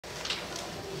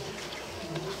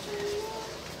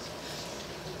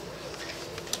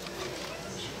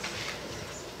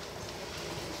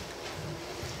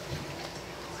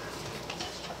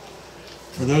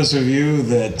For those of you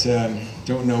that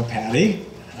don't know Patti,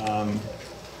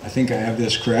 I think I have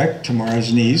this correct,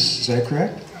 Tamara's niece, is that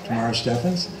correct? Tamara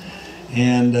Steffens.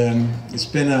 And it's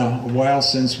been a while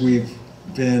since we've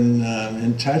been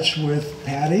in touch with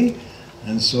Patti,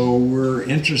 and so we're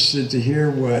interested to hear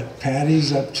what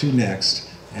Patti's up to next.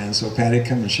 And so Patti,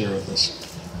 come and share with us.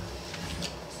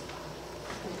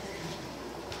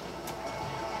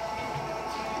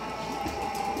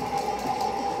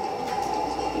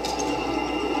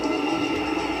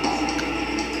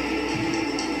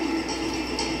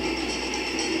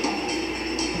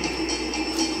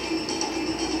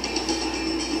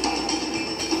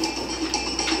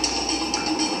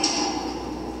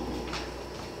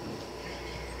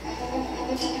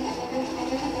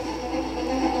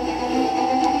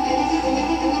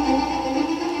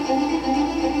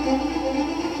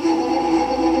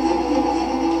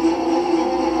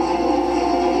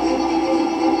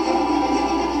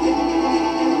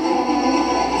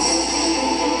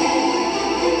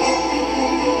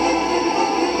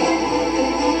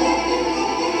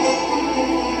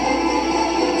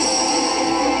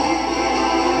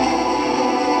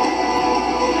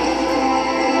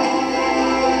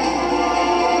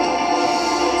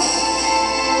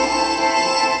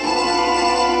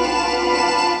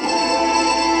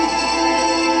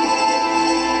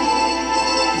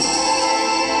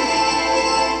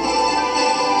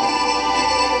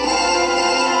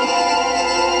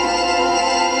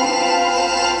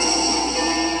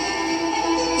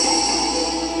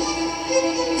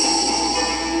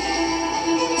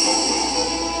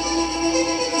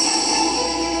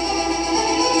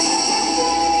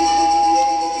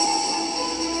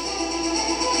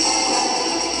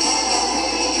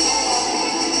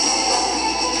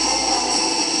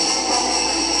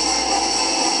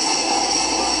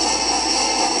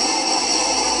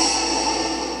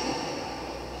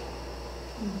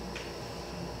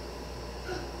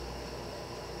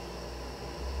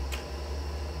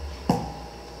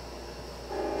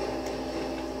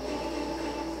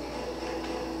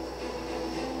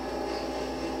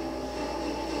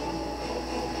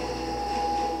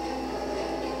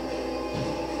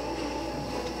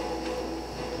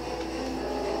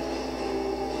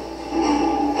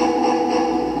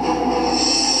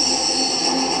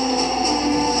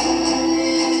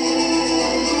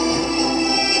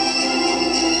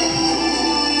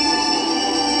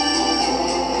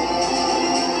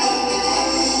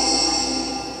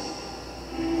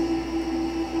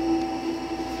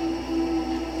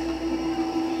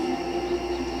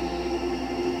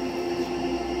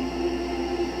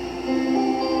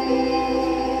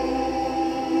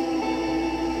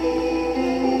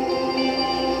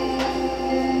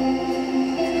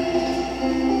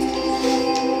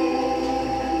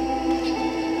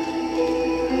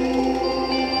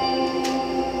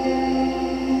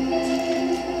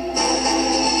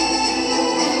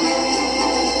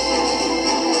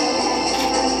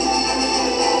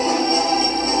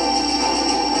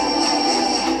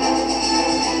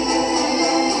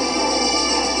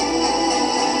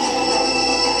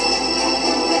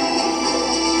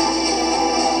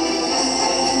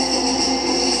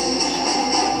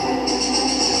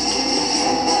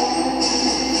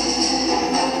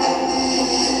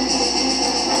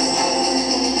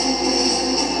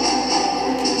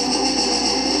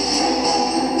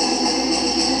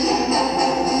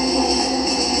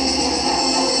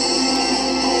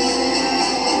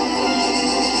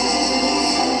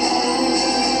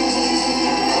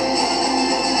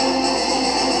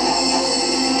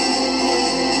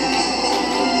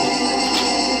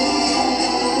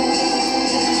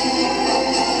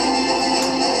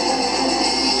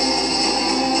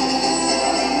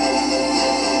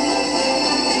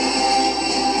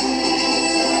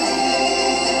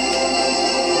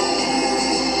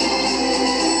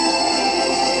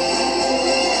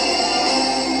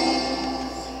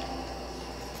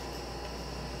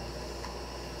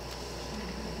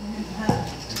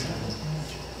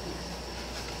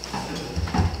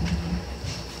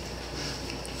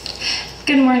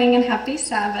 Good morning and happy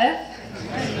Sabbath.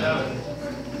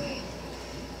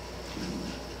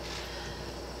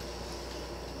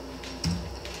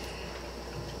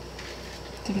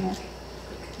 Did it work?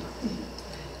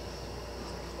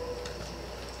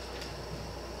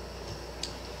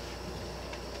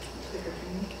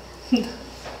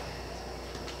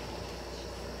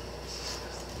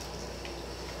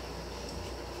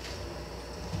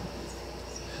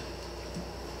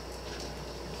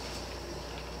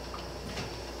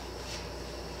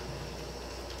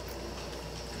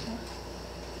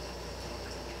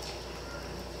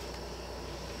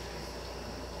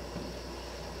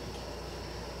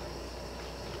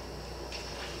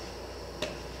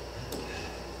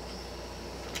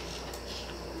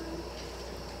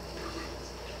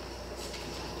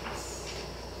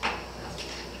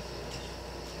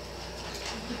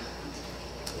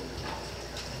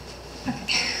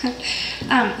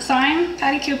 So I'm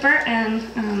Patti Cooper,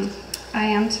 and I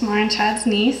am Tamar and Chad's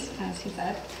niece, as he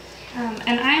said.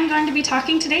 And I'm going to be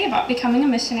talking today about becoming a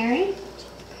missionary.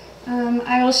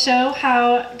 I will show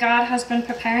how God has been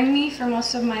preparing me for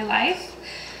most of my life,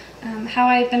 how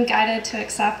I've been guided to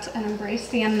accept and embrace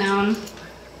the unknown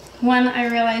when I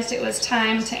realized it was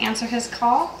time to answer his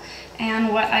call,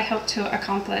 and what I hope to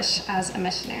accomplish as a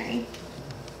missionary.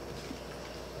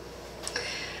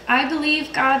 I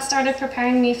believe God started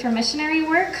preparing me for missionary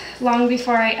work long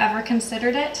before I ever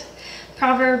considered it.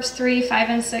 Proverbs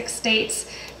 3:5-6 states,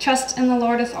 "Trust in the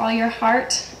Lord with all your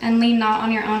heart, and lean not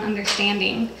on your own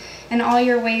understanding. In all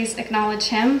your ways acknowledge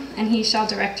him, and he shall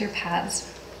direct your paths."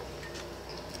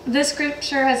 This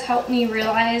scripture has helped me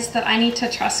realize that I need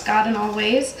to trust God in all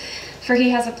ways, for he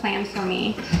has a plan for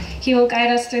me. He will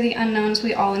guide us through the unknowns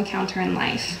we all encounter in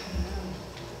life.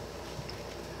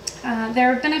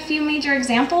 There have been a few major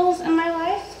examples in my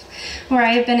life where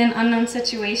I have been in unknown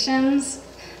situations.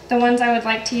 The ones I would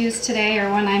like to use today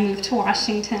are when I moved to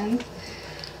Washington,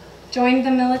 joined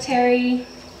the military,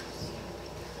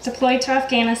 deployed to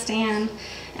Afghanistan,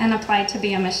 and applied to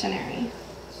be a missionary.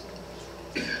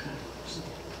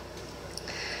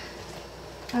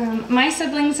 My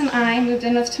siblings and I moved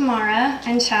in with Tamara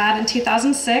and Chad in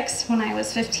 2006 when I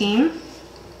was 15.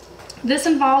 This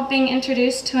involved being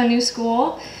introduced to a new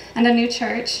school and a new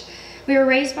church. We were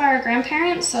raised by our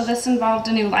grandparents, so this involved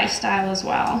a new lifestyle as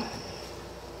well.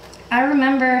 I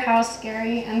remember how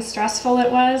scary and stressful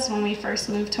it was when we first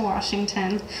moved to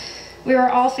Washington. We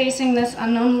were all facing this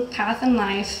unknown path in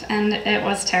life, and it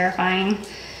was terrifying.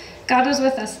 God was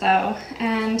with us though,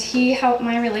 and he helped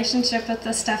my relationship with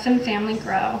the Stephan family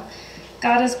grow.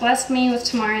 God has blessed me with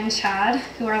Tamar and Chad,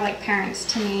 who are like parents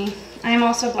to me. I am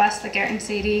also blessed that Garrett and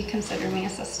Sadie consider me a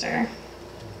sister.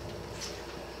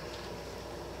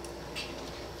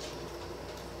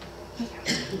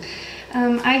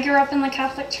 I grew up in the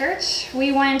Catholic Church.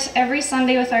 We went every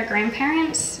Sunday with our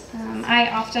grandparents. I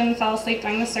often fell asleep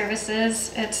during the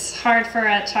services. It's hard for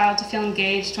a child to feel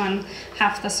engaged when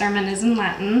half the sermon is in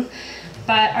Latin.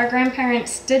 But our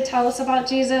grandparents did tell us about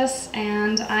Jesus,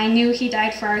 and I knew he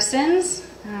died for our sins.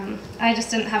 I just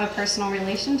didn't have a personal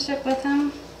relationship with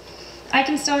him. I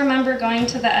can still remember going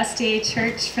to the SDA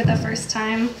church for the first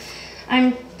time.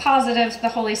 I'm positive the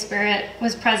Holy Spirit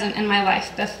was present in my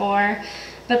life before,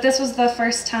 but this was the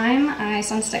first time I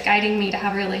sensed it guiding me to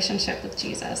have a relationship with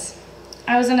Jesus.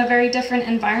 I was in a very different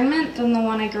environment than the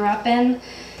one I grew up in,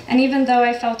 and even though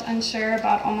I felt unsure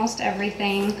about almost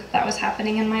everything that was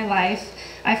happening in my life,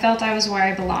 I felt I was where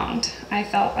I belonged. I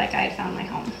felt like I had found my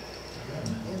home.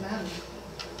 Amen.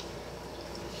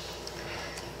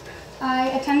 I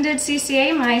attended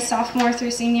CCA my sophomore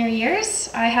through senior years.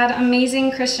 I had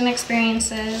amazing Christian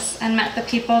experiences and met the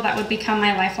people that would become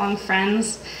my lifelong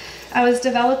friends. I was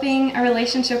developing a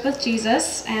relationship with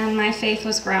Jesus, and my faith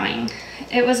was growing.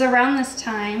 It was around this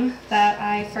time that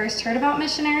I first heard about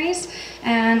missionaries,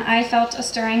 and I felt a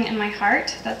stirring in my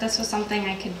heart that this was something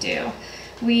I could do.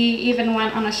 We even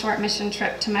went on a short mission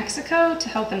trip to Mexico to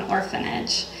help an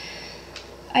orphanage.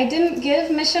 I didn't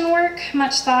give mission work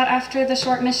much thought after the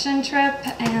short mission trip,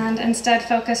 and instead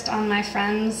focused on my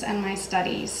friends and my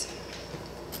studies.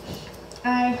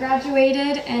 I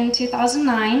graduated in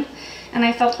 2009, and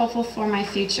I felt hopeful for my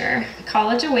future.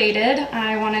 College awaited.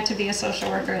 I wanted to be a social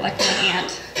worker like my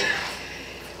aunt.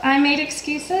 I made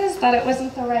excuses that it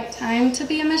wasn't the right time to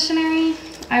be a missionary.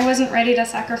 I wasn't ready to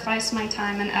sacrifice my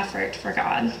time and effort for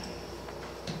God.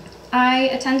 I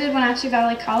attended Wenatchee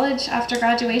Valley College after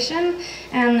graduation,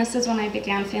 and this is when I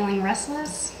began feeling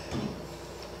restless.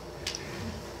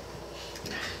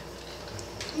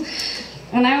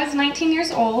 When I was 19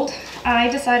 years old, I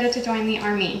decided to join the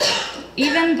Army.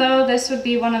 Even though this would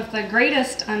be one of the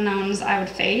greatest unknowns I would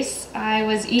face, I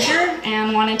was eager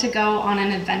and wanted to go on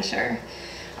an adventure.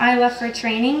 I left for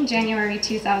training January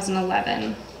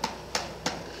 2011.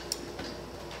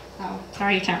 Oh,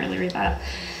 sorry, you can't really read that.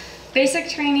 Basic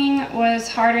training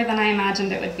was harder than I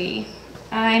imagined it would be.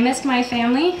 I missed my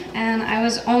family, and I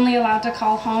was only allowed to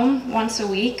call home once a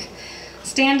week.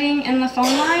 Standing in the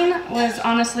phone line was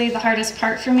honestly the hardest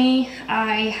part for me.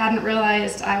 I hadn't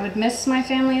realized I would miss my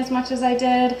family as much as I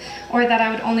did, or that I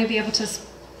would only be able to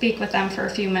speak with them for a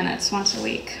few minutes once a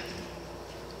week.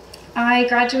 I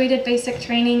graduated basic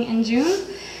training in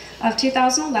June of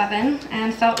 2011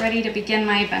 and felt ready to begin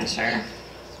my adventure.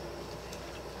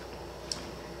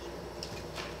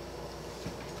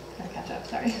 Gotta catch up,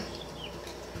 sorry.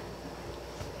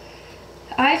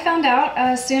 I found out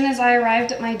as soon as I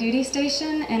arrived at my duty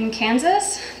station in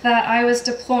Kansas that I was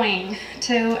deploying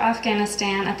to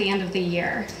Afghanistan at the end of the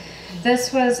year.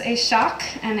 This was a shock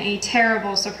and a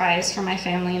terrible surprise for my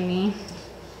family and me.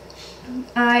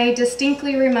 I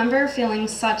distinctly remember feeling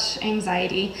such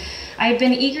anxiety. I had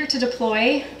been eager to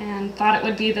deploy and thought it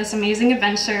would be this amazing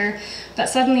adventure, but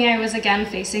suddenly I was again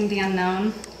facing the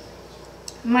unknown.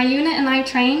 My unit and I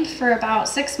trained for about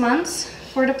 6 months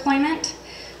for deployment,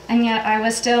 and yet I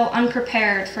was still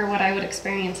unprepared for what I would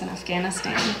experience in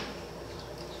Afghanistan.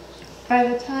 By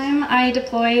the time I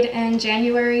deployed in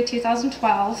January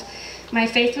 2012, my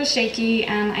faith was shaky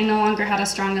and I no longer had a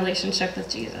strong relationship with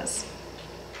Jesus.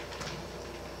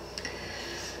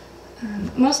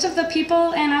 Most of the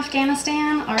people in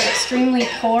Afghanistan are extremely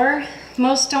poor.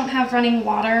 Most don't have running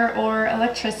water or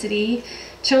electricity.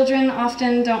 Children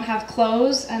often don't have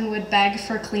clothes and would beg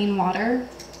for clean water.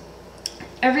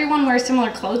 Everyone wears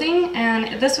similar clothing,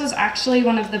 and this was actually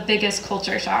one of the biggest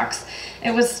culture shocks.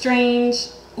 It was strange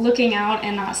looking out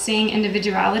and not seeing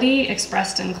individuality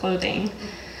expressed in clothing.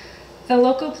 The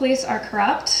local police are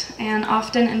corrupt and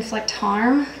often inflict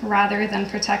harm rather than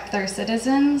protect their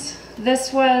citizens.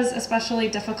 This was especially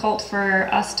difficult for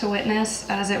us to witness,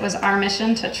 as it was our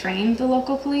mission to train the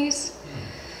local police.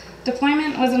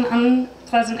 Deployment was an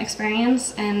unpleasant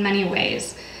experience in many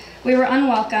ways. We were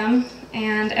unwelcome,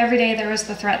 and every day there was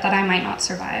the threat that I might not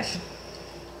survive.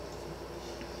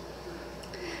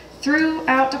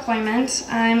 Throughout deployment,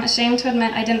 I'm ashamed to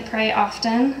admit I didn't pray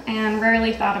often and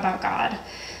rarely thought about God.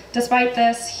 Despite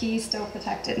this, He still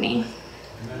protected me.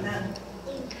 Amen.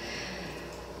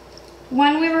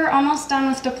 When we were almost done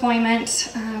with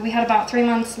deployment, we had about 3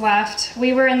 months left.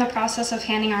 We were in the process of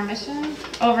handing our mission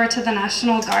over to the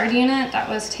National Guard unit that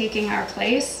was taking our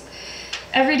place.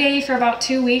 Every day for about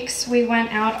 2 weeks, we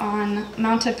went out on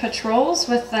mounted patrols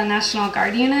with the National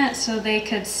Guard unit so they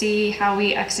could see how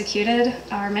we executed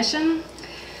our mission.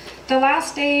 The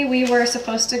last day we were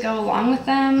supposed to go along with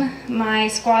them. My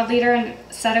squad leader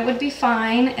said it would be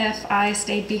fine if I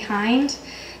stayed behind.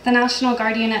 The National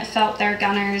Guard unit felt their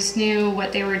gunners knew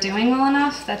what they were doing well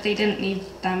enough that they didn't need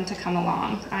them to come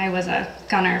along. I was a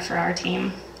gunner for our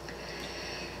team.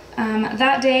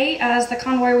 That day, as the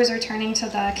convoy was returning to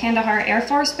the Kandahar Air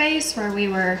Force Base, where we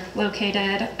were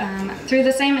located, through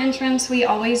the same entrance we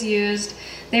always used,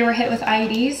 they were hit with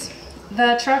IEDs.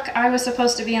 The truck I was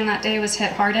supposed to be in that day was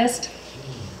hit hardest.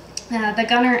 The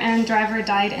gunner and driver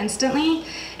died instantly,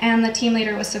 and the team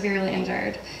leader was severely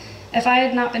injured. If I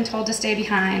had not been told to stay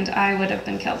behind, I would have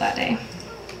been killed that day.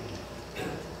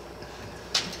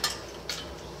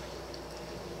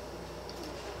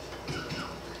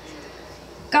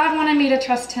 God wanted me to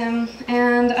trust Him,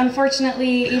 and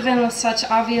unfortunately, even with such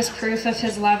obvious proof of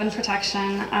His love and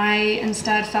protection, I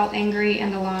instead felt angry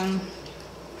and alone.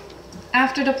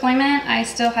 After deployment, I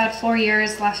still had 4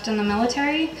 years left in the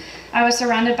military. I was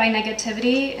surrounded by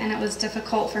negativity, and it was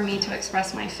difficult for me to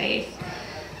express my faith.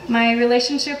 My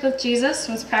relationship with Jesus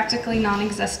was practically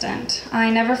non-existent. I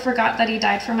never forgot that He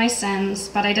died for my sins,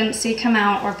 but I didn't seek Him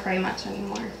out or pray much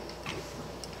anymore.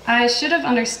 I should have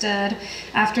understood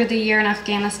after the year in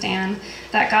Afghanistan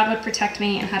that God would protect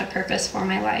me and had a purpose for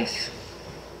my life.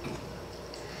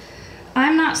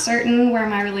 I'm not certain where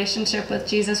my relationship with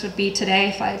Jesus would be today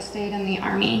if I had stayed in the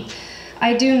Army.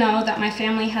 I do know that my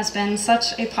family has been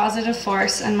such a positive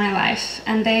force in my life,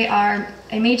 and they are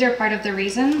a major part of the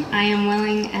reason I am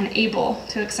willing and able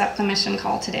to accept the mission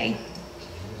call today.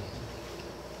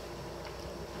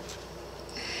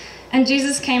 And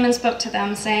Jesus came and spoke to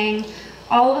them, saying,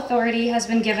 "All authority has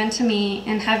been given to me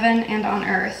in heaven and on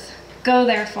earth. Go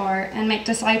therefore and make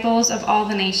disciples of all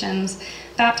the nations,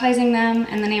 baptizing them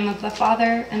in the name of the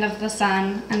Father and of the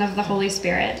Son and of the Holy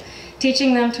Spirit,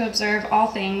 teaching them to observe all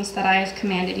things that I have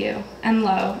commanded you. And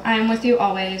lo, I am with you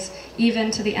always, even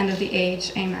to the end of the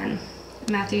age. Amen."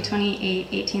 Matthew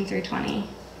 28:18-20.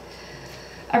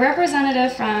 A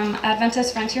representative from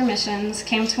Adventist Frontier Missions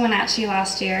came to Wenatchee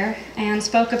last year and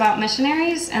spoke about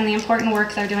missionaries and the important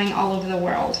work they're doing all over the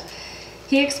world.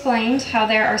 He explained how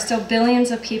there are still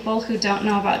billions of people who don't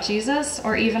know about Jesus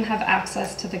or even have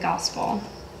access to the gospel.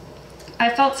 I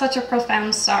felt such a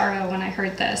profound sorrow when I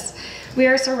heard this. We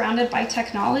are surrounded by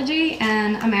technology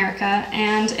in America,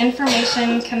 and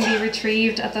information can be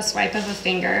retrieved at the swipe of a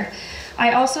finger.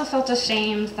 I also felt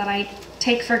ashamed that I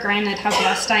take for granted how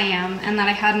blessed I am and that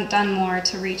I hadn't done more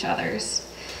to reach others.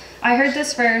 I heard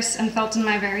this verse and felt in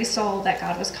my very soul that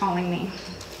God was calling me.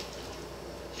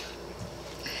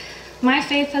 My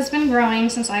faith has been growing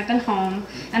since I've been home,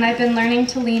 and I've been learning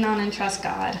to lean on and trust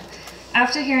God.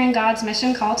 After hearing God's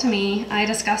mission call to me, I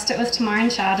discussed it with Tamar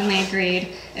and Chad, and they agreed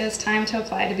it was time to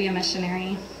apply to be a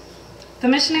missionary. The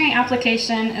missionary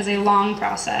application is a long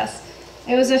process.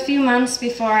 It was a few months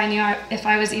before I knew if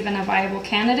I was even a viable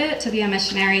candidate to be a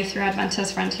missionary through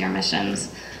Adventist Frontier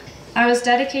Missions. I was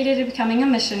dedicated to becoming a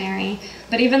missionary,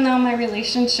 but even though my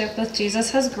relationship with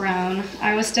Jesus has grown,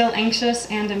 I was still anxious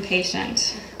and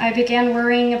impatient. I began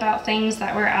worrying about things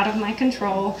that were out of my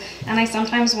control, and I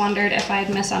sometimes wondered if I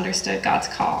had misunderstood God's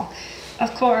call.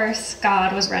 Of course,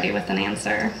 God was ready with an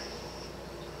answer.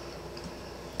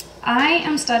 I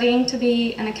am studying to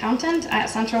be an accountant at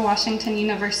Central Washington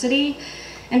University.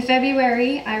 In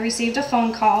February, I received a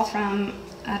phone call from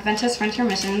Adventist Frontier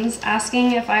Missions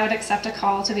asking if I would accept a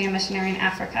call to be a missionary in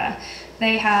Africa.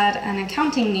 They had an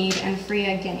accounting need in Free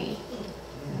Guinea.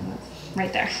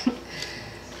 Right there.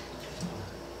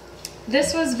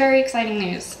 This was very exciting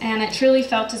news, and it truly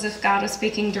felt as if God was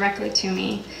speaking directly to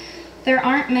me. There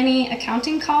aren't many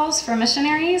accounting calls for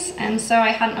missionaries, and so I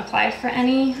hadn't applied for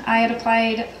any. I had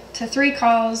applied to 3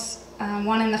 calls,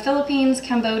 one in the Philippines,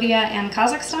 Cambodia, and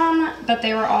Kazakhstan, but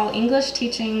they were all English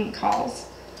teaching calls.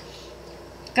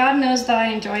 God knows that I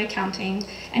enjoy accounting,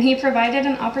 and He provided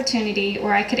an opportunity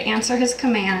where I could answer His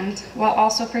command while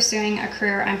also pursuing a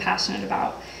career I'm passionate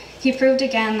about. He proved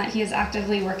again that He is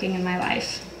actively working in my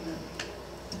life.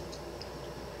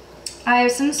 I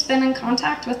have since been in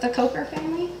contact with the Coker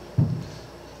family.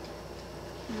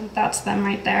 That's them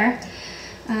right there.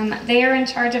 They are in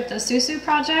charge of the Susu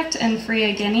project in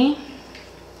Free Guinea.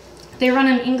 They run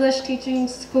an English teaching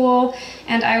school,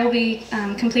 and I will be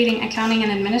completing accounting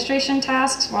and administration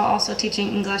tasks while also teaching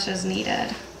English as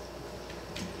needed.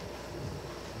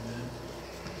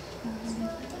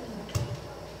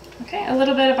 Okay, a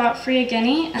little bit about Free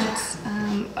Guinea. It's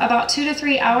about 2 to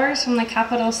 3 hours from the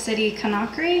capital city,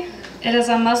 Conakry. It is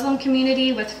a Muslim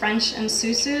community with French and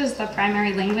Susu as the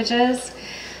primary languages.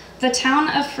 The town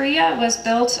of Fria was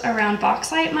built around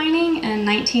bauxite mining in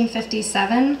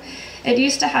 1957. It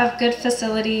used to have good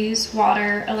facilities,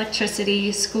 water,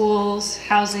 electricity, schools,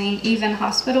 housing, even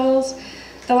hospitals.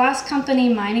 The last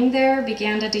company mining there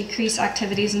began to decrease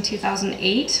activities in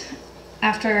 2008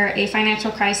 after a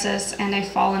financial crisis and a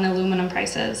fall in aluminum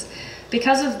prices.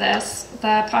 Because of this,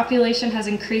 the population has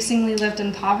increasingly lived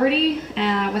in poverty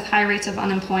with high rates of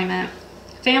unemployment.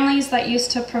 Families that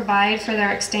used to provide for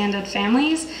their extended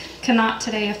families cannot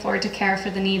today afford to care for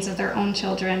the needs of their own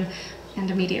children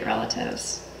and immediate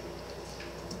relatives.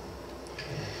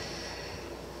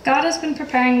 God has been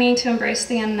preparing me to embrace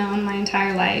the unknown my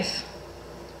entire life.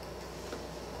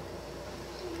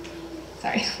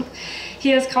 Sorry. He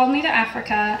has called me to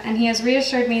Africa, and He has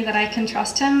reassured me that I can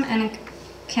trust Him and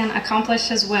can accomplish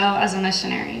His will as a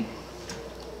missionary.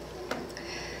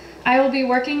 I will be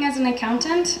working as an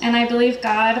accountant, and I believe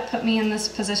God put me in this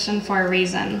position for a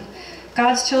reason.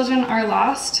 God's children are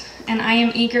lost, and I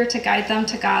am eager to guide them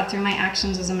to God through my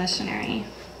actions as a missionary.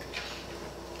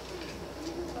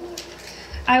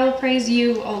 I will praise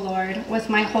You, O Lord, with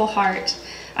my whole heart.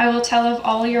 I will tell of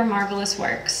all Your marvelous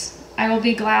works. I will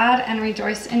be glad and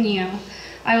rejoice in You.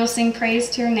 I will sing praise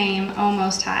to Your name, O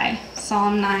Most High.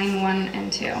 Psalm 9, 1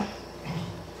 and 2.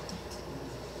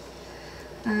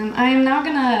 I am now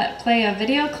going to play a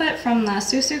video clip from the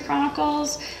Susu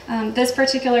Chronicles. This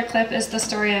particular clip is the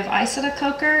story of Isida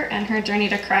Coker and her journey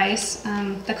to Christ.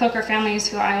 The Coker family is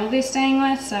who I will be staying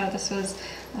with, so this was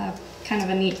kind of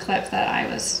a neat clip that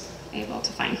I was able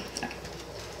to find. Okay.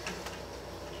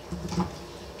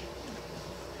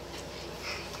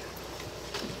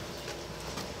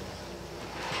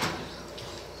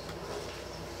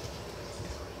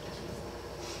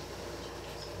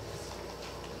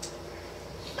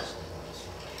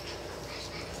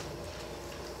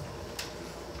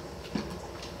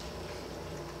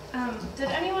 Did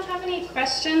anyone have any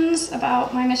questions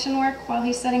about my mission work while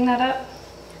he's setting that up?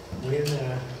 When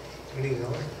are you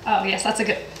going? Oh yes, that's a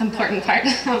good, important part.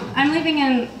 I'm leaving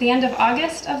in the end of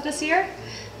August of this year.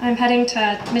 I'm heading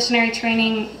to missionary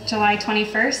training July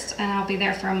 21st, and I'll be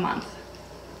there for a month.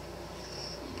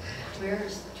 Where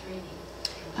is the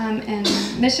training?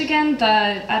 In Michigan, the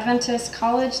Adventist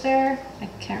college there. I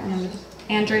can't remember.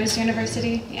 Andrews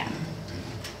University, yeah.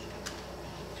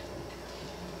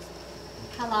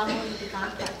 How long will you be gone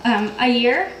for? A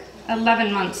year,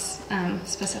 11 months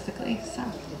specifically, so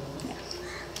yeah.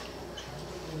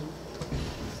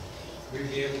 Will you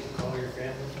be able to call your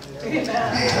family from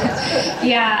there?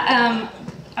 Yeah,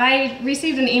 I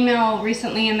received an email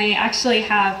recently, and they actually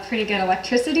have pretty good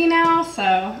electricity now, so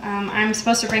I'm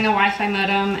supposed to bring a Wi-Fi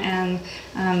modem,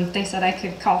 and they said I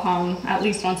could call home at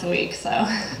least once a week, so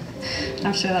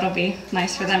I'm sure that'll be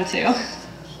nice for them too.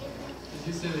 Did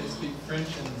you say they speak French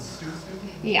and Susu?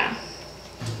 Yeah.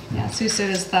 Yeah, Susu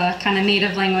is the kind of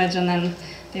native language, and then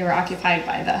they were occupied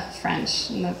by the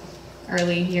French in the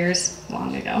early years,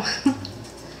 long ago.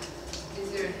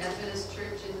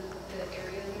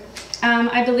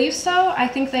 I believe so. I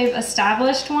think they've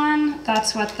established one.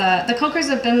 That's what the Cokers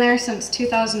have been there since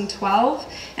 2012,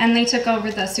 and they took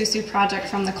over the Susu project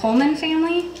from the Coleman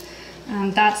family.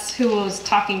 That's who was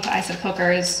talking to ISA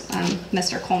Coker is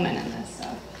Mr. Coleman in this,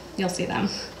 so you'll see them.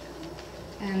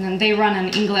 And then they run an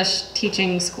English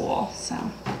teaching school, so.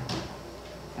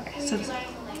 Okay, Will so you be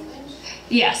learning the language?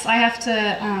 yes, I have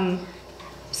to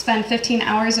spend 15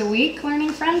 hours a week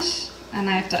learning French, and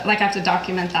I have to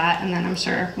document that, and then I'm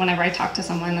sure whenever I talk to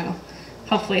someone, it'll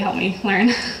hopefully help me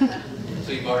learn.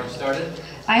 So you've already started?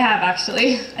 I have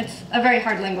actually. It's a very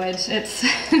hard language. It's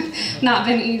not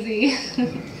been easy.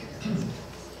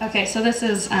 Okay, so this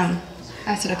is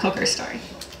Isata Coker's story.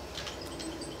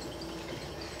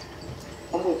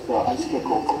 Isata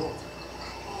Coker.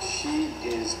 She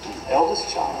is the eldest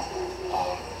child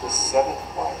of the seventh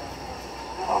wife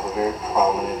of a very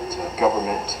prominent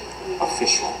government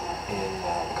official in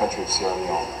the country of Sierra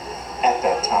Leone at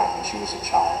that time when she was a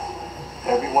child.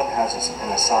 Everyone has an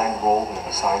assigned role and an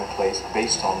assigned place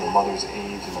based on the mother's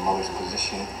age and the mother's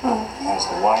position as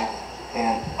the wife.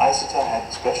 And Isata had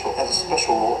a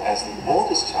special role as the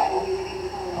oldest child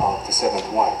of the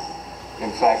seventh wife.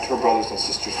 In fact, her brothers and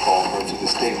sisters call her to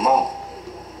this day Mom.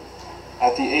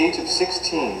 At the age of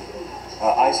 16,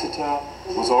 Isata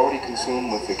was already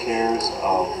consumed with the cares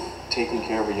of taking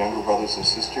care of her younger brothers and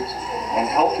sisters and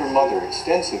helped her mother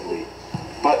extensively.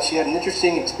 But she had an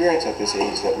interesting experience at this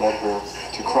age that led her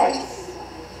to Christ.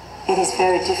 It is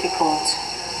very difficult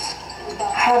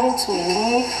having to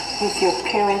live with your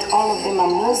parents, all of them are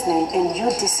Muslim, and you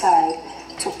decide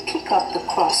to pick up the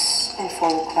cross and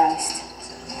follow Christ.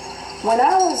 When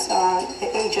I was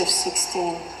the age of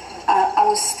 16, I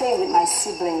was staying with my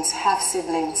siblings,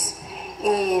 half-siblings,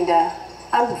 and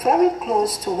I'm very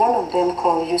close to one of them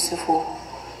called Yusufu.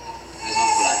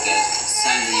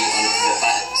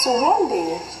 So one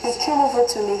day, he came over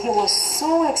to me, he was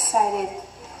so excited,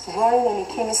 running, and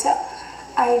he came and said,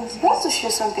 I want to share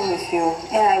something with you,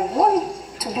 and I want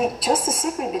it to be just a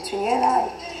secret between you and I.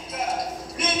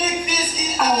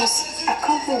 I was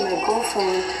accompanying my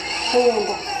girlfriend, and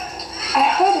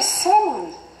I heard a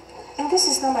sermon, and this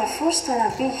is not my first time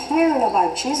I've been hearing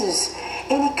about Jesus,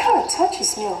 and it kind of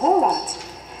touches me a whole lot.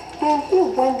 And he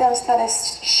went down, started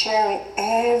sharing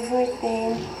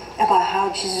everything about how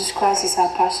Jesus Christ is our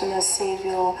personal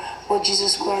Savior, what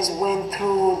Jesus Christ went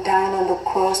through, dying on the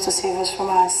cross to save us from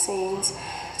our sins.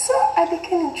 So I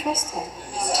became interested.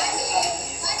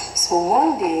 So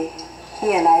one day,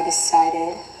 he and I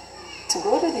decided to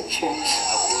go to the church.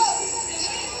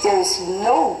 There is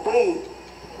no way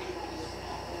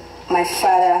my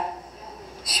father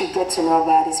should get to know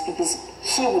about this because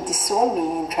he would disown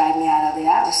me and drive me out of the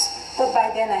house. But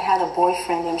by then I had a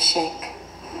boyfriend named Sheikh.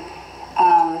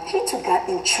 He too got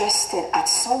interested at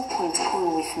some point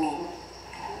coming with me.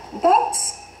 But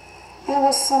there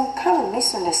was some kind of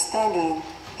misunderstanding.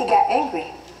 He got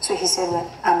angry. So he said, well,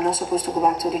 I'm not supposed to go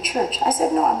back to the church. I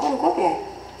said, no, I'm going to go there.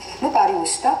 Nobody will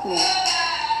stop me.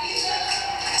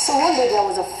 So one day there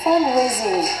was a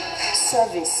fundraising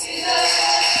service.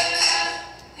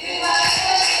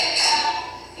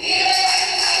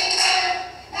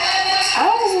 I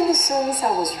was in the service,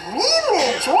 I was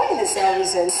really enjoying the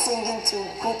service and singing to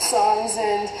good songs,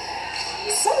 and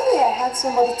suddenly I had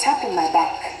somebody tapping my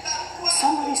back.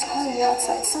 Somebody's calling me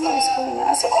outside, somebody's calling me.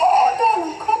 I said, oh, hold on,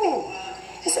 I'm coming.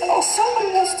 He said, oh,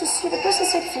 somebody wants to see. The person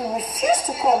said, if you refuse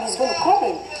to come, he's going to come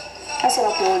in. I said,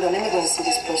 okay, hold on, let me go and see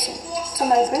this person. To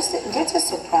my greatest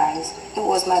surprise, it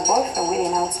was my boyfriend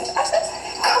waiting outside. I said,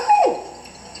 come in.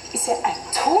 He said, I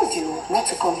told you not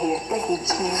to come here. Then he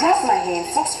grabbed my hand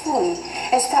forcefully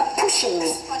and started pushing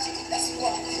me.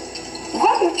 Why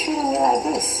are you treating me like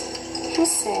this? He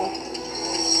said,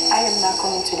 I am not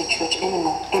coming to the church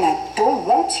anymore, and I don't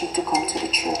want you to come to the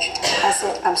church. I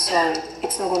said, I'm sorry,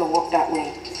 it's not going to work that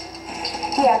way.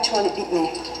 He actually beat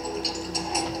me.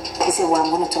 He said, well,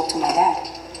 I'm going to talk to my dad.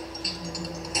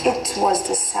 It was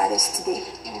the saddest day.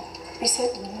 He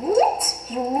said, what?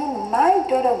 You mean my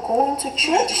daughter going to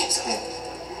church?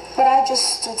 But I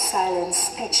just stood silent,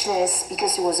 speechless,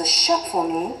 because it was a shock for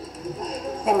me.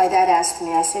 Then my dad asked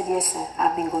me, I said, yes, sir,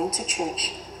 I've been going to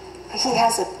church. He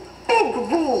has a big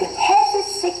ring, heavy,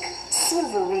 thick,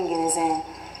 silver ring in his hand.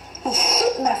 He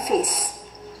hit my face.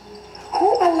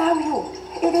 Who allowed you?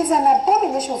 It is an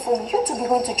abomination for you to be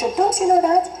going to church. Don't you know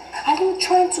that? Are you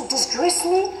trying to disgrace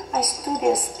me? I stood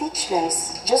there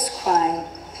speechless, just crying.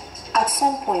 At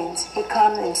some point, he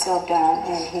calmed himself down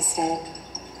and he said,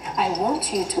 I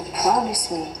want you to promise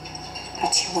me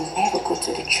that you will never go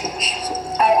to the church. So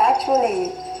I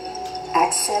actually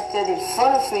accepted in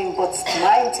front of him, but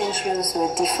my intentions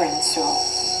were different. So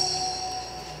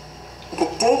the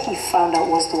day he found out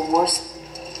was the worst,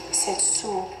 he said,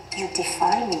 "Sue, you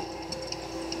defy me.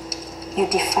 You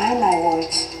defy my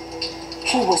words."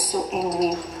 He was so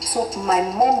angry. So my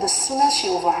mom, the sooner she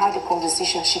overheard the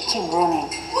conversation, she came running.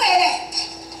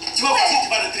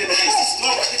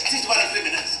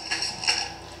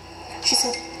 She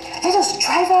said, "Let us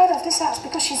drive her out of this house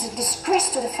because she's a disgrace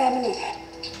to the family."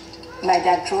 My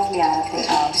dad drove me out of the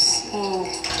house.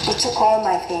 He took all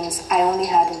my things. I only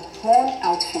had one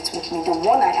outfit with me. The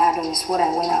one I had on is what I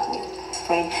went out with.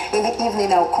 Right? In the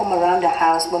evening, I'll come around the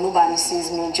house, but nobody sees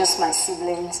me, just my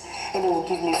siblings, and they will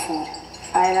give me food.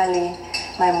 Finally,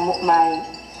 my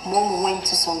mom went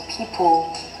to some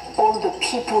people, all the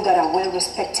people that are well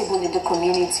respectable in the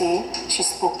community. She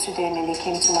spoke to them, and they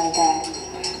came to my dad,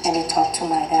 and they talked to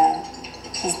my dad.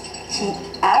 He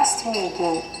asked me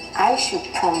again, I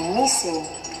should promise him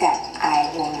that I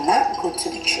will not go to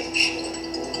the church.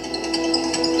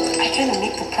 I cannot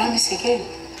make the promise again.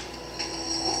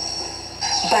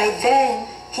 By then,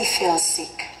 he fell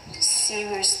sick,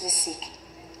 seriously sick.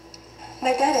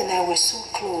 My dad and I were so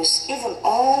close. Even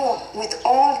with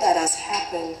all that has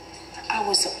happened, I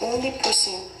was the only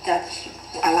person that he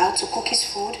allowed to cook his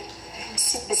food,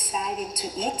 sit beside him to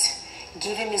eat,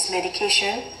 give him his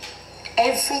medication.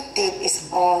 Everything is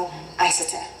all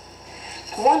isotone.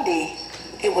 One day,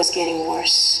 it was getting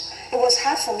worse. It was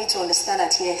hard for me to understand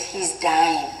that he's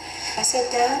dying. I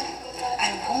said, "Dad,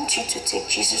 I want you to take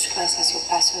Jesus Christ as your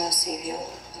personal Savior."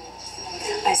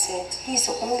 I said, "He's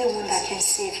the only one that can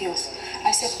save you."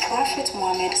 I said, "Prophet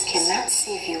Muhammad cannot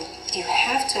save you. You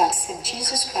have to accept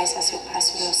Jesus Christ as your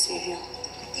personal Savior.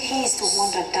 He is the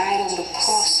one that died on the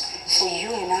cross for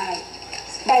you and I."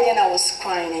 By then I was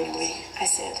crying anyway. I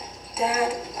said,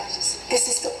 "Dad, this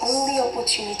is the only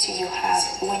opportunity you have.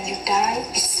 When you die,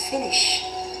 it's finished.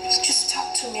 Just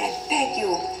talk to me, I beg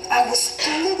you." I was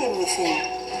pleading with him.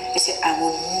 He said, "I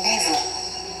will never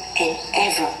and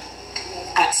ever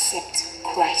accept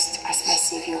Christ as my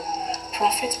Savior.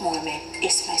 Prophet Muhammad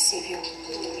is my Savior."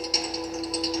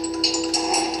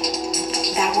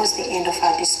 That was the end of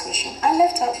our discussion. I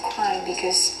left out crying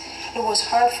because it was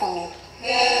hard for me.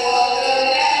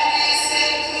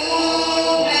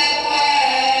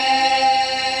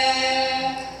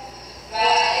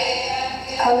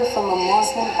 Coming from a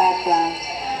Muslim background,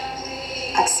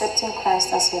 accepting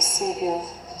Christ as your Savior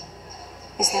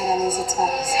is not an easy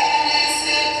task.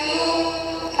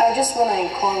 I just want to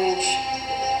encourage,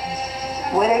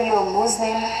 whether you're a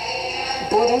Muslim,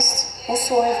 Buddhist,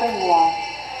 whosoever you are,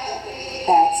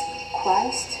 that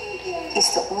Christ is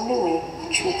the only way,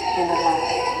 truth, and the life.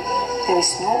 There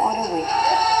is no other way.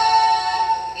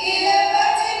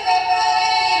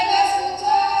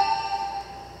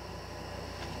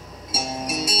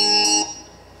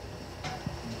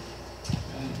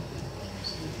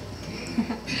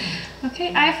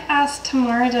 Okay, I've asked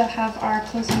Tamara to have our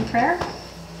closing prayer.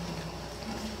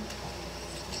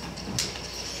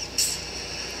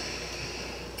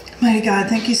 Mighty God,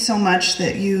 thank you so much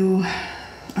that you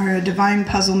are a divine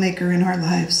puzzle maker in our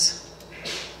lives.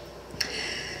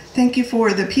 Thank you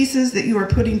for the pieces that you are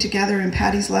putting together in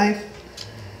Patty's life.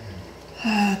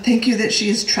 Thank you that she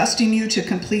is trusting you to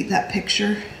complete that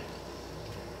picture.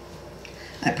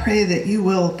 I pray that you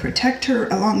will protect her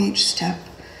along each step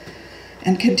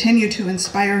and continue to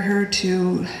inspire her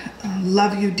to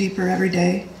love you deeper every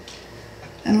day.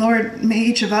 And Lord, may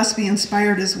each of us be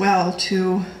inspired as well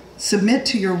to submit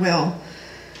to your will,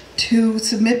 to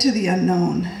submit to the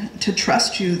unknown, to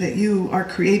trust you that you are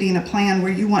creating a plan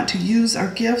where you want to use our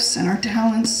gifts and our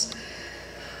talents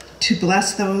to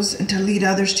bless those and to lead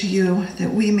others to you,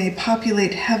 that we may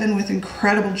populate heaven with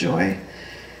incredible joy.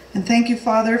 And thank you,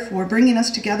 Father, for bringing us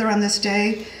together on this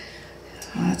day.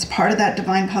 It's part of that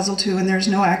divine puzzle too, and there's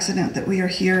no accident that we are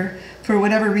here. For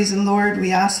whatever reason, Lord, we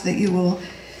ask that you will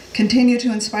continue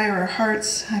to inspire our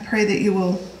hearts. I pray that you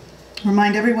will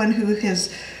remind everyone who has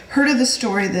heard of the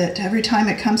story that every time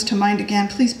it comes to mind again,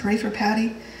 please pray for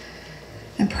Patti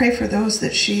and pray for those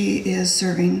that she is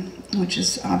serving, which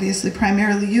is obviously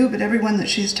primarily you, but everyone that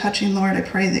she is touching, Lord, I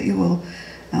pray that you will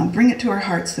bring it to our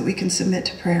hearts that we can submit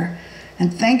to prayer.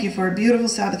 And thank you for a beautiful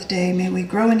Sabbath day. May we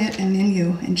grow in it and in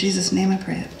you. In Jesus' name I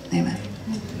pray it. Amen.